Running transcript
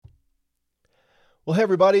Well, hey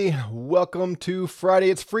everybody, welcome to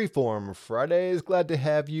Friday. It's Freeform Fridays. Glad to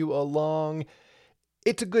have you along.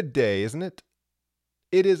 It's a good day, isn't it?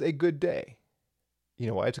 It is a good day. You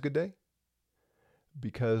know why it's a good day?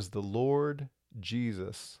 Because the Lord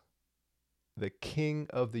Jesus, the King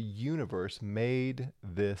of the universe, made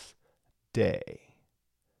this day.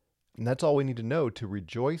 And that's all we need to know to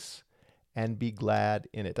rejoice and be glad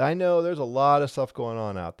in it. I know there's a lot of stuff going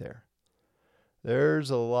on out there. There are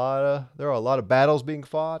a lot of battles being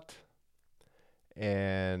fought.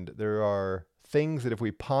 And there are things that if we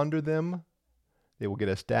ponder them, they will get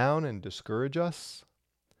us down and discourage us.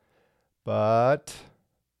 But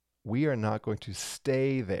we are not going to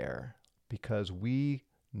stay there because we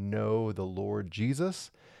know the Lord Jesus.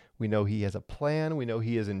 We know He has a plan. We know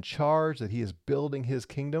He is in charge, that He is building His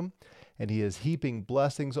kingdom, and He is heaping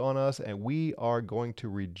blessings on us. And we are going to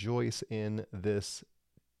rejoice in this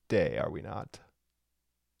day, are we not?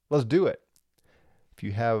 Let's do it. If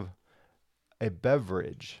you have a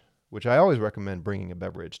beverage, which I always recommend bringing a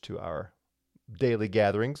beverage to our daily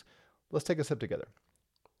gatherings. Let's take a sip together.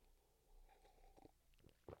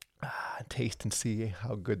 Taste and see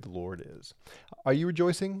how good the Lord is. Are you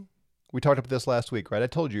rejoicing? We talked about this last week, right? I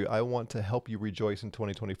told you I want to help you rejoice in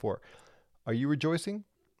 2024. Are you rejoicing?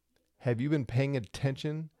 Have you been paying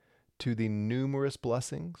attention to the numerous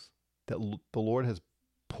blessings that the Lord has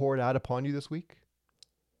poured out upon you this week?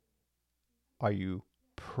 Are you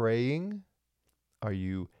praying? Are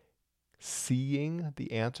you seeing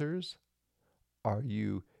the answers? Are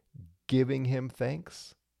you giving Him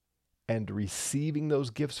thanks and receiving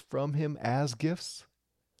those gifts from Him as gifts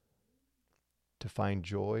to find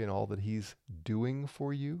joy in all that He's doing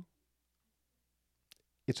for you?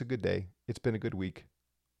 It's a good day. It's been a good week.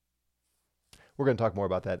 We're going to talk more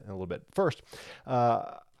about that in a little bit. First,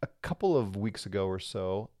 a couple of weeks ago or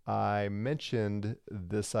so, I mentioned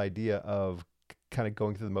this idea of kind of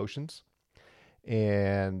going through the motions.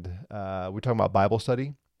 And we're talking about Bible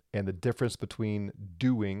study and the difference between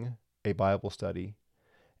doing a Bible study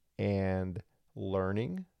and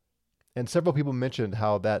learning. And several people mentioned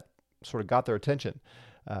how that sort of got their attention.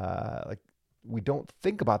 Like, we don't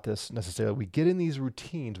think about this necessarily. We get in these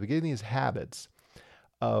routines, we get in these habits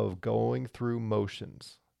of going through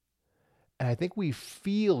motions. And I think we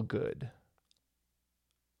feel good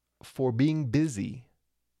for being busy.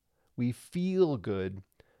 We feel good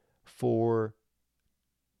for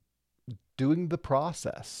doing the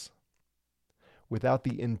process without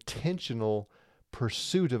the intentional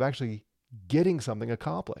pursuit of actually getting something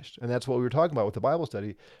accomplished. And that's what we were talking about with the Bible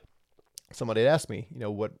study. Somebody had asked me,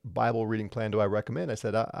 what Bible reading plan do I recommend? I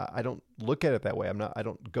said, I don't look at it that way. I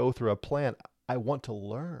don't go through a plan. I want to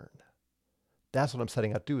learn. That's what I'm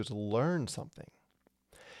setting out to do, is learn something.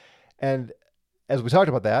 And as we talked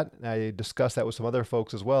about that, and I discussed that with some other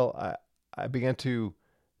folks as well, I began to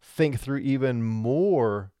think through even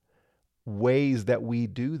more ways that we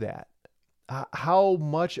do that. How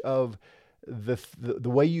much of the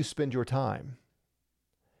way you spend your time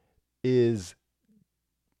is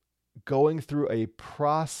going through a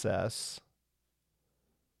process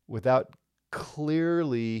without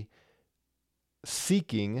clearly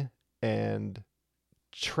seeking and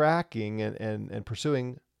tracking and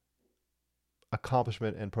pursuing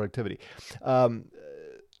accomplishment and productivity.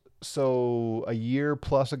 So a year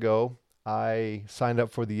plus ago, I signed up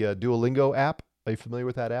for the Duolingo app. Are you familiar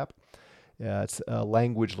with that app? Yeah, it's a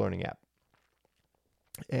language learning app.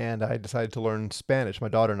 And I decided to learn Spanish. My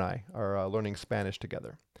daughter and I are learning Spanish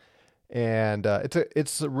together. And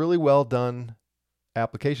it's a really well done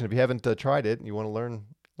application. If you haven't tried it and you want to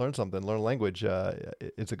learn something, learn a language,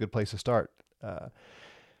 it's a good place to start.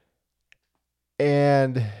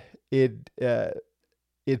 And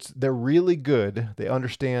they're really good. They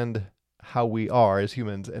understand how we are as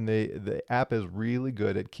humans, and the app is really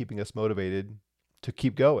good at keeping us motivated to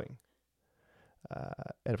keep going.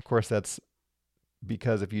 And of course, that's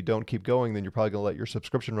because if you don't keep going, then you're probably going to let your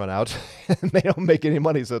subscription run out, and they don't make any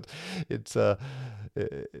money. So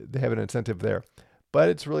they have an incentive there, but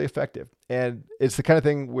it's really effective, and it's the kind of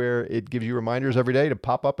thing where it gives you reminders every day to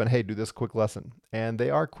pop up and, hey, do this quick lesson, and they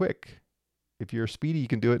are quick. If you're speedy, you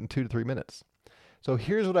can do it in 2 to 3 minutes. So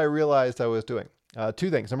here's what I realized I was doing.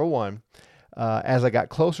 Two things. Number one, as I got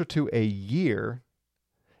closer to a year,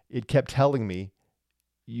 it kept telling me,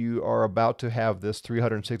 you are about to have this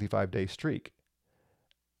 365-day streak.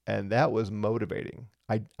 And that was motivating.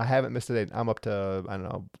 I haven't missed a day. I'm up to, I don't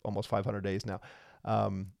know, almost 500 days now.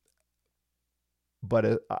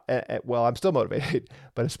 But I'm still motivated.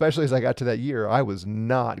 But especially as I got to that year, I was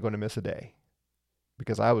not going to miss a day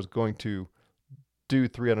because I was going to do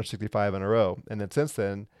 365 in a row. And then since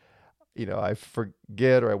then, I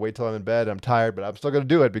forget or I wait till I'm in bed, I'm tired, but I'm still going to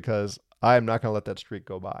do it because I'm not going to let that streak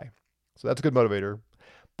go by. So that's a good motivator.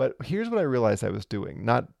 But here's what I realized I was doing,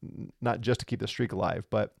 not just to keep the streak alive,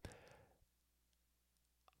 but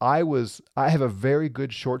I have a very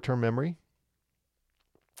good short-term memory,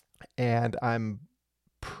 and I'm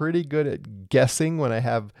pretty good at guessing when I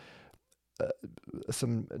have uh,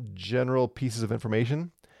 some general pieces of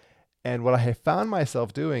information. And what I have found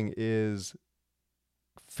myself doing is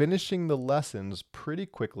finishing the lessons pretty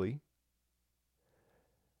quickly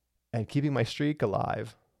and keeping my streak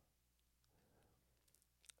alive,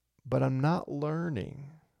 but I'm not learning.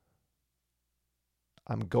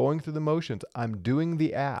 I'm going through the motions. I'm doing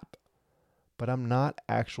the app, but I'm not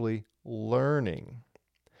actually learning.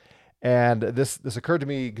 And this occurred to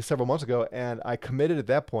me several months ago, and I committed at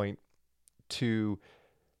that point to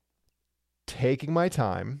taking my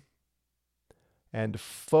time and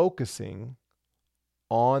focusing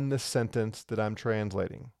on the sentence that I'm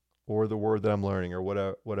translating or the word that I'm learning or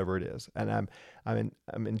whatever it is. And I'm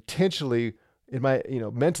intentionally in my,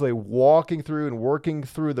 mentally walking through and working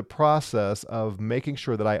through the process of making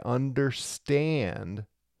sure that I understand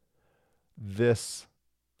this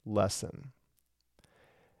lesson.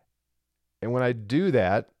 And when I do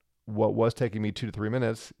that, what was taking me 2 to 3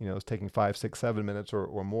 minutes, is taking 5, 6, 7 minutes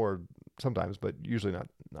or more sometimes, but usually not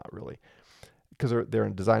really, because they're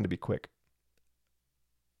designed to be quick.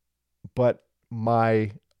 But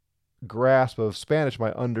my grasp of Spanish,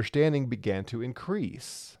 my understanding began to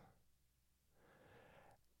increase.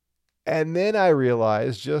 And then I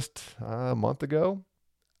realized just a month ago,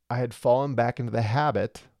 I had fallen back into the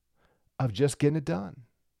habit of just getting it done.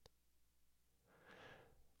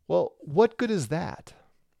 Well, what good is that?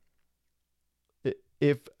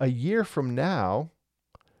 If a year from now,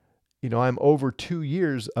 I'm over 2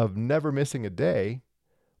 years of never missing a day,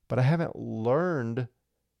 but I haven't learned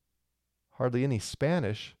hardly any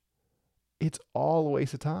Spanish, it's all a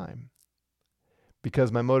waste of time.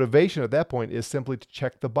 Because my motivation at that point is simply to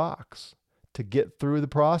check the box, to get through the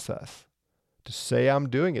process, to say I'm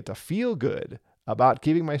doing it, to feel good about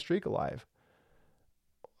keeping my streak alive.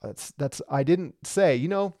 I didn't say,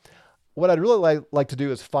 what I'd really like to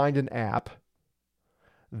do is find an app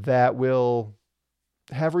that will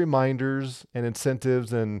have reminders and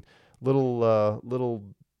incentives and little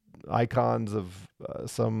icons of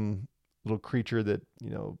some little creature that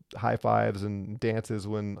high fives and dances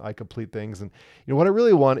when I complete things. And what I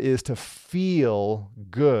really want is to feel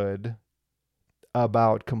good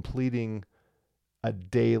about completing a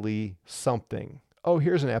daily something. Oh,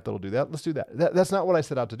 here's an app that'll do that. Let's do that. That's not what I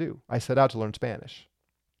set out to do. I set out to learn Spanish.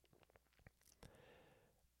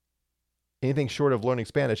 Anything short of learning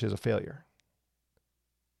Spanish is a failure.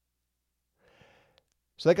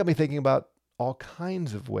 So that got me thinking about all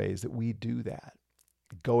kinds of ways that we do that.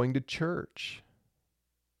 Going to church.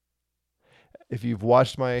 If you've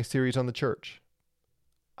watched my series on the church,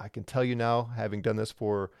 I can tell you now, having done this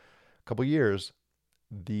for a couple years,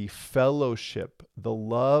 the fellowship, the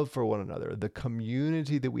love for one another, the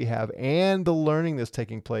community that we have, and the learning that's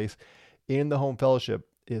taking place in the home fellowship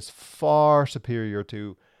is far superior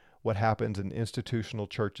to what happens in institutional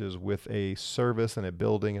churches with a service and a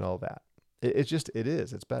building and all that.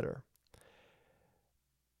 It's better.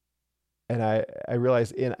 And I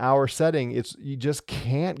realized in our setting, you just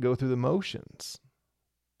can't go through the motions.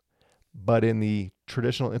 But in the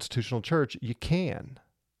traditional institutional church, you can.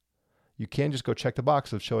 You can just go check the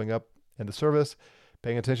box of showing up in the service,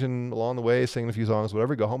 paying attention along the way, singing a few songs,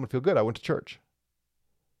 whatever, go home and feel good. I went to church.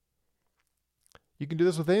 You can do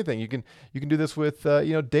this with anything. You can do this with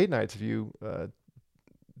date nights. If you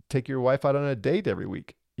take your wife out on a date every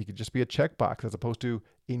week, you could just be a checkbox as opposed to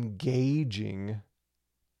engaging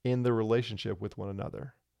in the relationship with one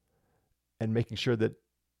another and making sure that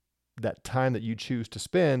that time that you choose to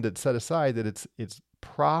spend and set aside, that it's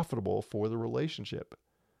profitable for the relationship.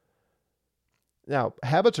 Now,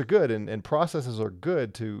 habits are good and processes are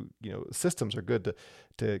good systems are good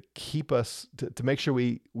to keep us, to make sure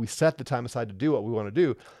we set the time aside to do what we want to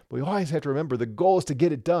do. But we always have to remember the goal is to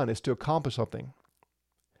get it done, is to accomplish something.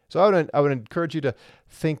 So I would encourage you to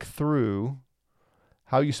think through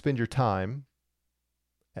how you spend your time.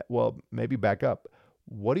 Well, maybe back up.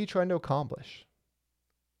 What are you trying to accomplish?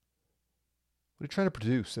 What are you trying to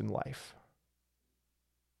produce in life?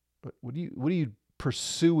 What are you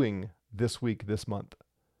pursuing this week, this month?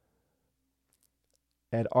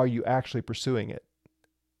 And are you actually pursuing it?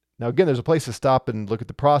 Now, again, there's a place to stop and look at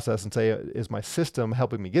the process and say, is my system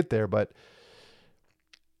helping me get there? But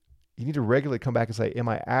you need to regularly come back and say, am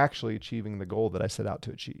I actually achieving the goal that I set out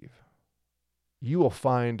to achieve? You will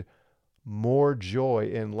find more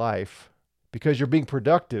joy in life because you're being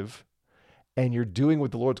productive and you're doing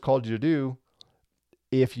what the Lord's called you to do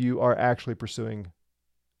if you are actually pursuing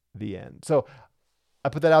the end. So I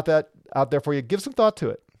put that out there for you. Give some thought to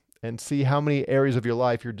it and see how many areas of your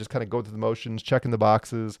life you're just kind of going through the motions, checking the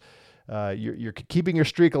boxes. You're keeping your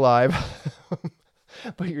streak alive,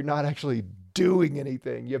 but you're not actually doing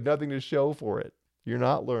anything. You have nothing to show for it. You're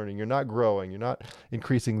not learning. You're not growing. You're not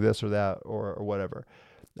increasing this or that or whatever.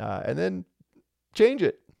 And then change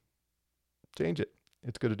it. Change it.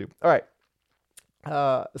 It's good to do. All right.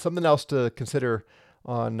 Something else to consider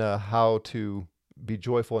on how to be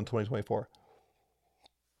joyful in 2024.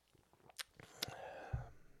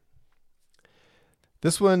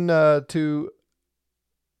 This one, to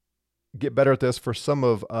get better at this for some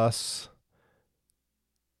of us,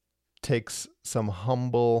 takes some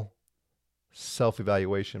humble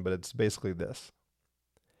self-evaluation, but it's basically this.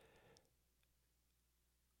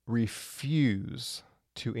 Refuse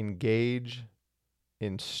to engage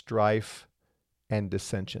in strife and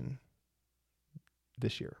dissension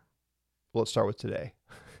this year. Well, let's start with today.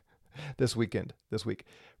 This week.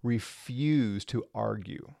 Refuse to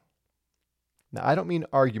argue. Now, I don't mean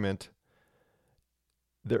argument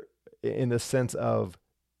there in the sense of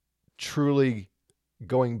truly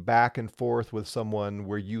going back and forth with someone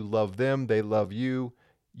where you love them, they love you,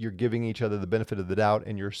 you're giving each other the benefit of the doubt,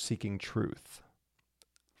 and you're seeking truth.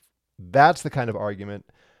 That's the kind of argument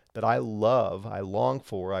that I love, I long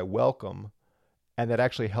for, I welcome, and that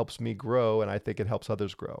actually helps me grow, and I think it helps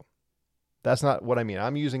others grow. That's not what I mean.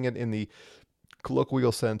 I'm using it in the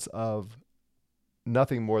colloquial sense of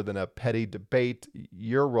nothing more than a petty debate.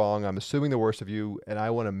 You're wrong. I'm assuming the worst of you, and I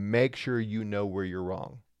want to make sure you know where you're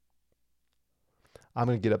wrong. I'm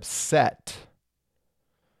going to get upset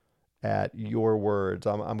at your words.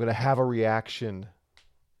 I'm going to have a reaction,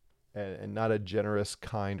 and not a generous,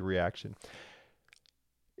 kind reaction.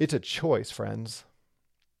 It's a choice, friends.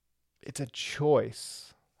 It's a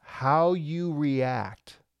choice. How you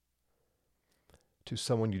react to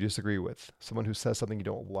someone you disagree with, someone who says something you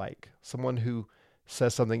don't like, someone who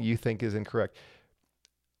says something you think is incorrect.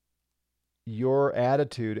 Your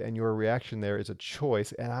attitude and your reaction there is a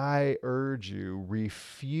choice, and I urge you,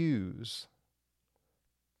 refuse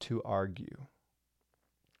to argue.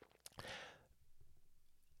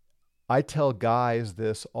 I tell guys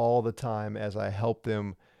this all the time as I help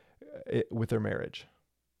them with their marriage.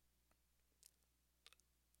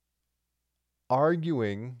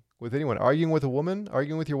 Arguing with anyone, arguing with a woman,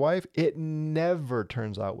 arguing with your wife, it never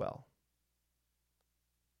turns out well.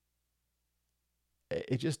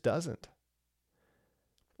 It just doesn't.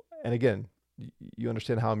 And again, you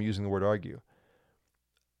understand how I'm using the word argue.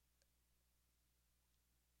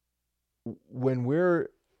 When we're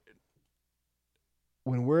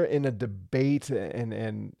in a debate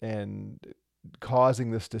and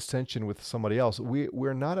causing this dissension with somebody else,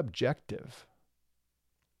 we're not objective.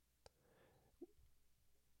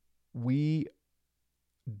 We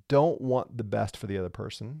don't want the best for the other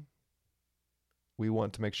person. We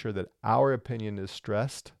want to make sure that our opinion is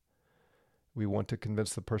stressed. We want to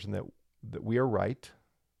convince the person that we are right,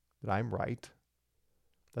 that I'm right.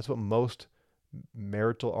 That's what most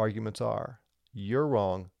marital arguments are. You're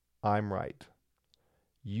wrong, I'm right.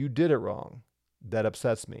 You did it wrong. That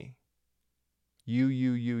upsets me.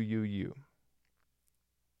 You.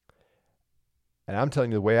 And I'm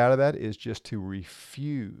telling you, the way out of that is just to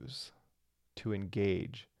refuse to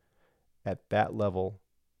engage at that level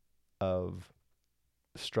of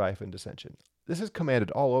strife and dissension. This is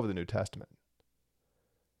commanded all over the New Testament.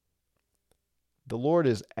 The Lord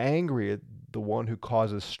is angry at the one who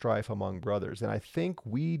causes strife among brothers. And I think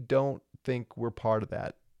we don't think we're part of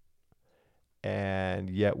that. And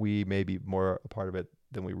yet we may be more a part of it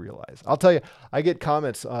than we realize. I'll tell you, I get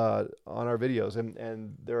comments on our videos,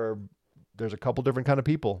 and there's a couple different kind of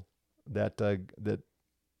people that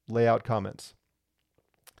lay out comments.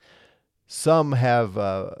 Some have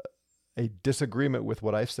a disagreement with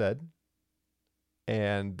what I've said,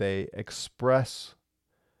 and they express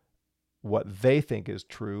what they think is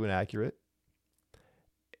true and accurate,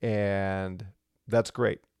 and that's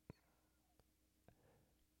great.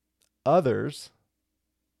 Others,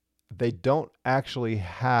 they don't actually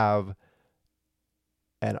have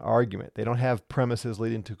an argument. They don't have premises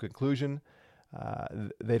leading to conclusion.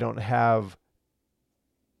 They don't have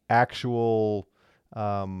actual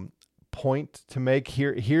point to make.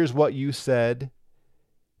 Here's what you said.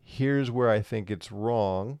 Here's where I think it's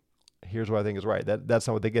wrong. Here's what I think is right. That's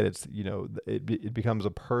not what they get. It's, it becomes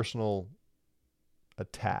a personal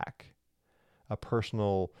attack, a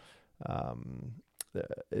personal.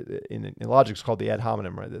 In logic, it's called the ad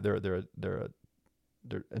hominem, right?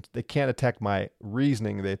 They can't attack my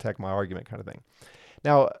reasoning; they attack my argument, kind of thing.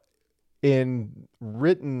 Now, In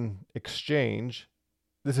written exchange,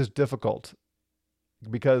 this is difficult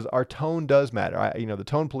because our tone does matter. The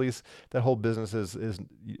tone police, that whole business is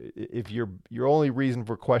if your only reason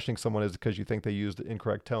for questioning someone is because you think they used the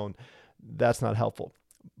incorrect tone, that's not helpful.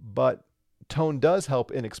 But tone does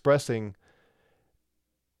help in expressing,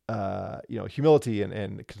 humility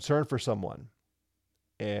and concern for someone,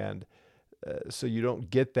 and so you don't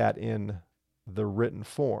get that in the written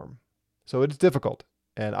form. So it's difficult,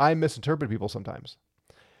 and I misinterpret people sometimes.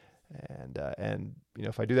 And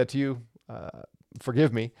if I do that to you,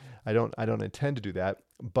 forgive me. I don't intend to do that.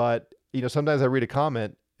 But sometimes I read a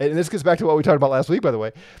comment, and this gets back to what we talked about last week, by the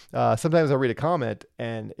way. Sometimes I read a comment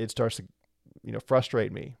and it starts to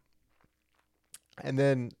frustrate me. And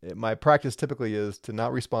then my practice typically is to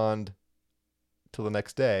not respond till the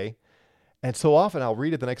next day. And so often I'll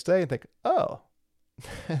read it the next day and think, oh,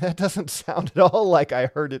 that doesn't sound at all like I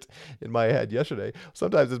heard it in my head yesterday.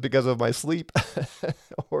 Sometimes it's because of my sleep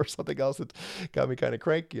or something else that got me kind of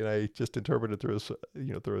cranky, and I just interpreted through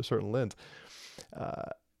a certain lens.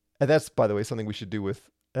 And that's, by the way, something we should do with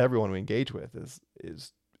everyone we engage with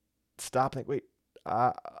is stop and think, wait,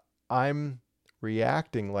 I'm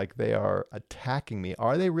reacting like they are attacking me.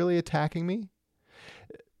 Are they really attacking me?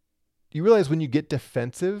 You realize when you get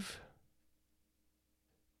defensive,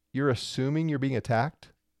 you're assuming you're being attacked,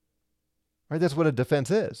 right? That's what a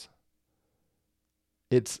defense is.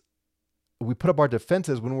 We put up our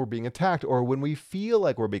defenses when we're being attacked or when we feel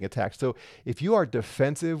like we're being attacked. So if you are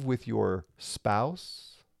defensive with your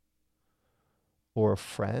spouse or a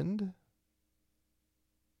friend,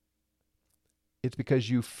 it's because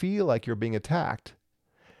you feel like you're being attacked.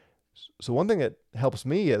 So one thing that helps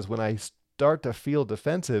me is when I start to feel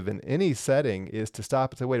defensive in any setting is to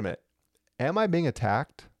stop and say, wait a minute, am I being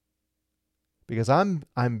attacked? Because I'm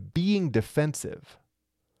being defensive,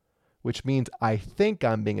 which means I think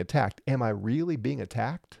I'm being attacked. Am I really being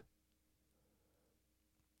attacked?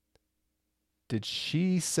 Did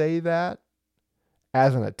she say that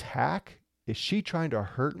as an attack? Is she trying to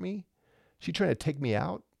hurt me? Is she trying to take me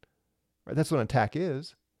out? Right? That's what an attack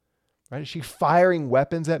is. Right? Is she firing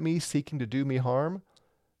weapons at me, seeking to do me harm?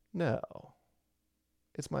 No.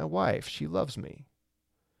 It's my wife. She loves me.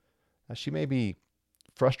 Now, she may be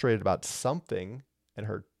frustrated about something, and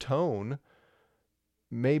her tone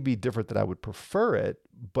may be different than I would prefer it,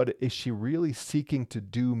 but is she really seeking to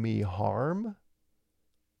do me harm?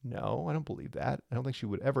 No, I don't believe that. I don't think she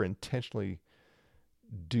would ever intentionally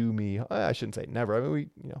do me. I shouldn't say never. I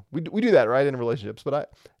mean, we do that, right, in relationships,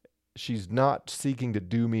 but she's not seeking to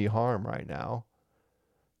do me harm right now.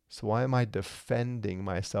 So why am I defending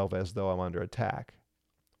myself as though I'm under attack?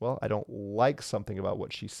 Well, I don't like something about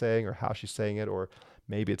what she's saying or how she's saying it, or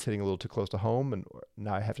maybe it's hitting a little too close to home, and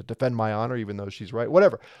now I have to defend my honor even though she's right.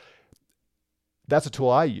 Whatever. That's a tool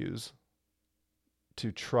I use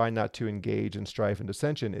to try not to engage in strife and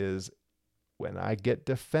dissension. Is when I get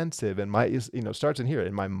defensive and starts in here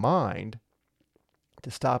in my mind, to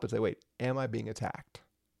stop and say, wait, am I being attacked?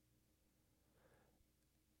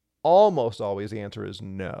 Almost always the answer is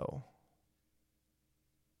no.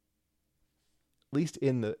 At least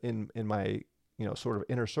in my sort of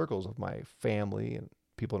inner circles of my family and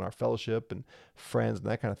people in our fellowship and friends and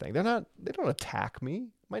that kind of thing. They don't attack me.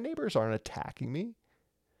 My neighbors aren't attacking me.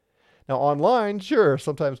 Now online, sure,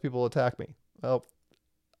 sometimes people attack me. Well,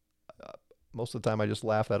 most of the time I just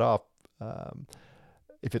laugh that off.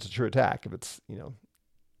 If it's a true attack, if it's,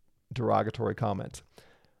 derogatory comments.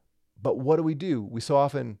 But what do? We so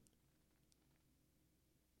often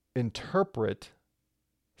interpret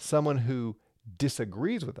someone who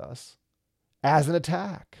disagrees with us as an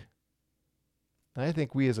attack. And I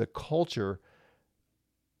think we as a culture,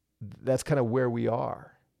 that's kind of where we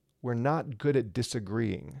are. We're not good at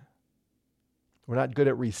disagreeing. We're not good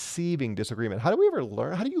at receiving disagreement. How do we ever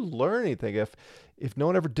learn? How do you learn anything if no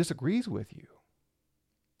one ever disagrees with you?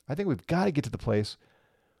 I think we've got to get to the place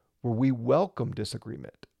where we welcome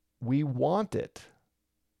disagreement. We want it.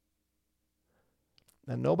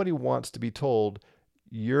 And nobody wants to be told,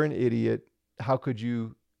 you're an idiot. How could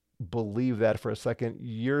you believe that for a second?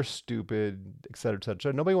 You're stupid, et cetera, et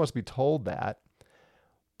cetera. Nobody wants to be told that.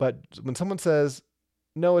 But when someone says,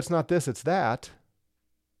 no, it's not this, it's that,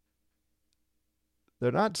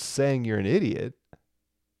 they're not saying you're an idiot.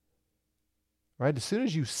 Right? As soon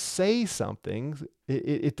as you say something,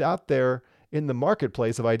 it's out there in the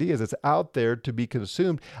marketplace of ideas. It's out there to be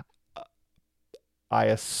consumed. I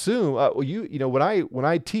assume, when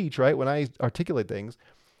I teach, right, when I articulate things,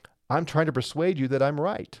 I'm trying to persuade you that I'm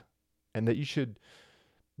right and that you should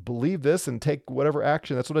believe this and take whatever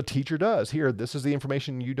action. That's what a teacher does. Here, this is the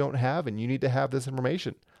information you don't have, and you need to have this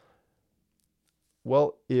information.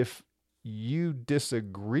 Well, if you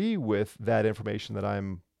disagree with that information that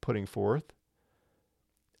I'm putting forth,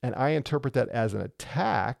 and I interpret that as an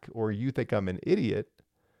attack, or you think I'm an idiot,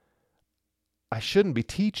 I shouldn't be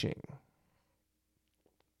teaching.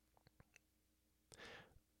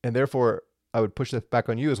 And therefore, I would push that back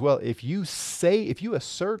on you as well. If you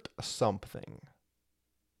assert something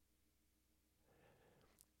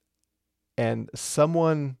and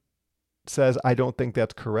someone says, I don't think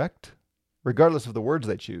that's correct, regardless of the words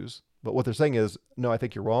they choose, but what they're saying is, no, I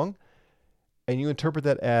think you're wrong, and you interpret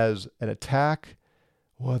that as an attack,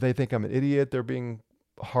 well, they think I'm an idiot, they're being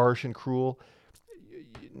harsh and cruel.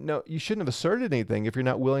 No, you shouldn't have asserted anything if you're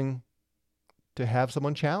not willing to have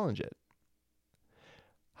someone challenge it.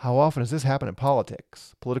 How often does this happen in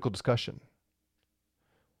politics, political discussion?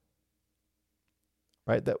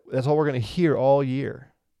 Right? That's all we're going to hear all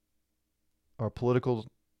year, are political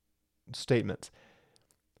statements.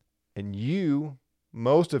 And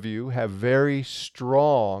most of you, have very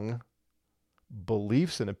strong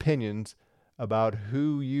beliefs and opinions about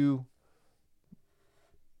who you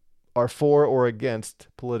are for or against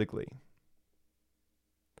politically.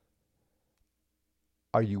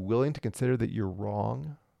 Are you willing to consider that you're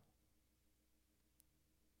wrong?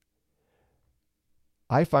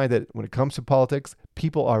 I find that when it comes to politics,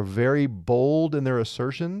 people are very bold in their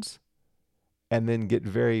assertions and then get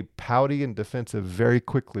very pouty and defensive very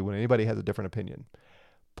quickly when anybody has a different opinion.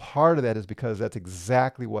 Part of that is because that's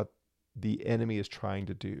exactly what the enemy is trying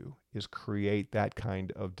to do, is create that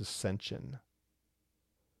kind of dissension.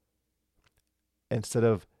 Instead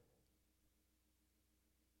of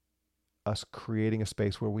us creating a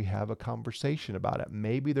space where we have a conversation about it.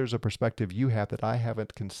 Maybe there's a perspective you have that I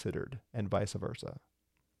haven't considered, and vice versa.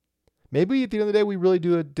 Maybe at the end of the day, we really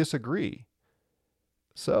do disagree.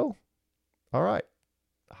 So, all right,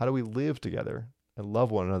 how do we live together and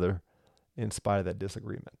love one another in spite of that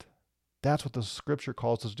disagreement? That's what the scripture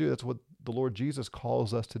calls us to do. That's what the Lord Jesus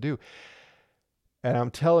calls us to do. And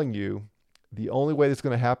I'm telling you, the only way that's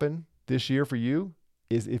going to happen this year for you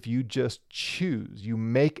is if you just choose, you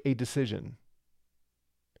make a decision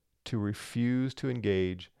to refuse to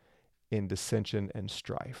engage in dissension and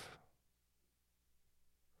strife.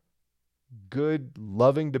 Good,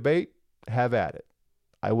 loving debate, have at it.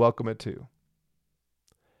 I welcome it too.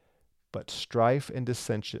 But strife and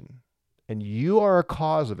dissension, and you are a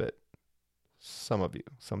cause of it. Some of you,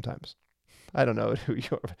 sometimes. I don't know who you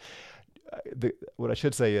are. What I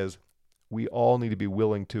should say is, we all need to be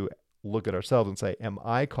willing to look at ourselves and say, am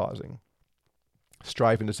I causing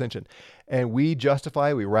strife and dissension? And we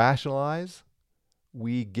justify, we rationalize,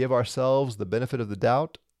 we give ourselves the benefit of the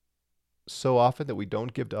doubt so often that we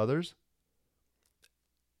don't give to others.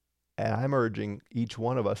 And I'm urging each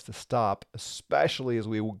one of us to stop, especially as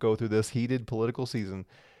we go through this heated political season,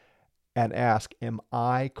 and ask, am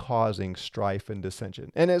I causing strife and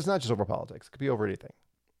dissension? And it's not just over politics. It could be over anything.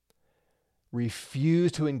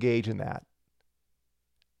 Refuse to engage in that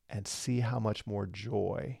and see how much more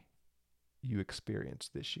joy you experience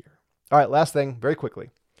this year. All right, last thing, very quickly.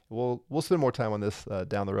 We'll spend more time on this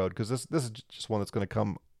down the road, because this is just one that's going to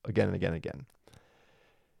come again and again and again.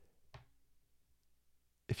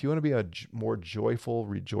 If you want to be a more joyful,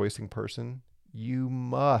 rejoicing person, you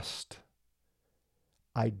must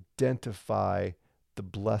identify the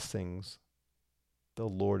blessings the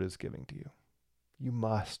Lord is giving to you. You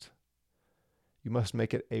must. You must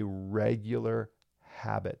make it a regular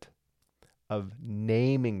habit of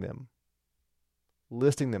naming them,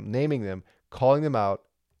 listing them, naming them, calling them out,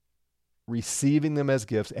 receiving them as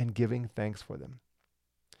gifts, and giving thanks for them.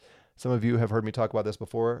 Some of you have heard me talk about this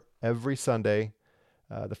before. Every Sunday,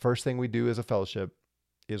 the first thing we do as a fellowship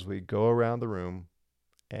is we go around the room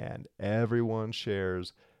and everyone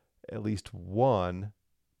shares at least one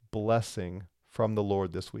blessing from the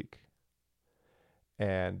Lord this week.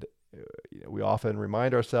 And we often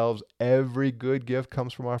remind ourselves every good gift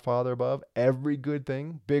comes from our Father above. Every good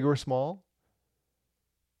thing, big or small.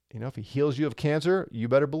 If He heals you of cancer, you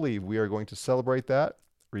better believe we are going to celebrate that,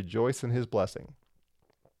 rejoice in His blessing.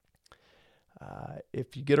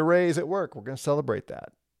 If you get a raise at work, we're going to celebrate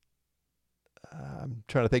that. I'm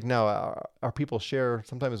trying to think now, our people share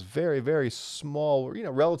sometimes very, very small,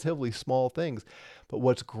 relatively small things. But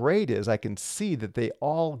what's great is I can see that they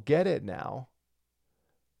all get it now.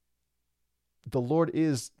 The Lord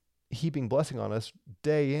is heaping blessing on us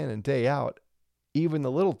day in and day out. Even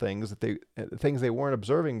the little things things they weren't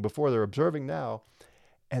observing before, they're observing now.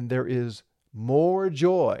 And there is more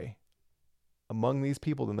joy among these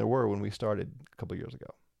people than there were when we started a couple of years ago.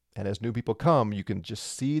 And as new people come, you can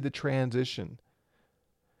just see the transition.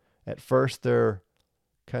 At first, they're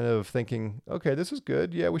kind of thinking, okay, this is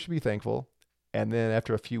good. Yeah, we should be thankful. And then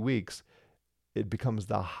after a few weeks, it becomes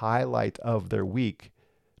the highlight of their week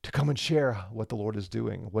to come and share what the Lord is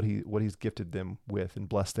doing, what he's gifted them with and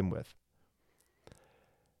blessed them with.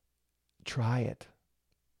 Try it.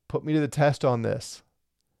 Put me to the test on this.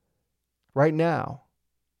 Right now,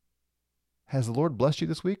 has the Lord blessed you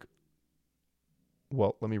this week?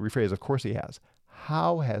 Well, let me rephrase. Of course he has.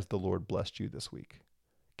 How has the Lord blessed you this week?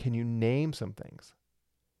 Can you name some things?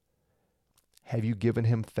 Have you given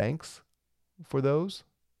him thanks for those?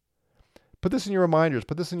 Put this in your reminders.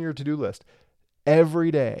 Put this in your to-do list.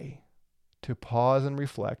 Every day to pause and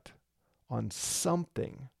reflect on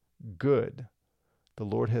something good the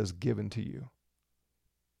Lord has given to you,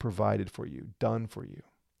 provided for you, done for you.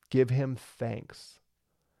 Give him thanks.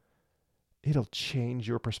 It'll change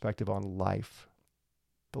your perspective on life.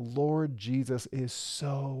 The Lord Jesus is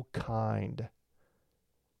so kind.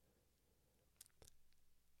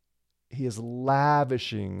 He is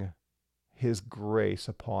lavishing his grace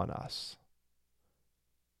upon us.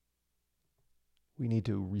 We need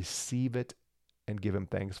to receive it and give him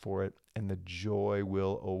thanks for it, and the joy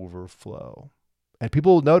will overflow. And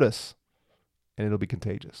people will notice, and it'll be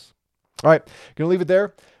contagious. All right, going to leave it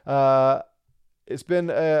there. It's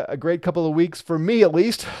been a great couple of weeks for me, at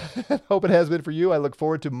least. Hope it has been for you. I look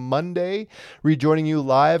forward to Monday rejoining you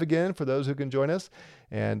live again for those who can join us.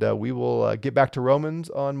 And we will get back to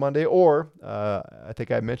Romans on Monday. Or I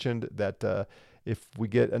think I mentioned that if we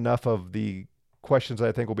get enough of the questions that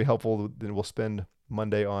I think will be helpful, then we'll spend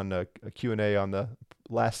Monday on a Q&A on the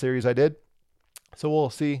last series I did. So we'll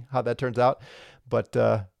see how that turns out. But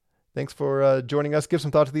thanks for joining us. Give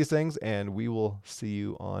some thought to these things, and we will see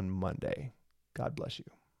you on Monday. God bless you.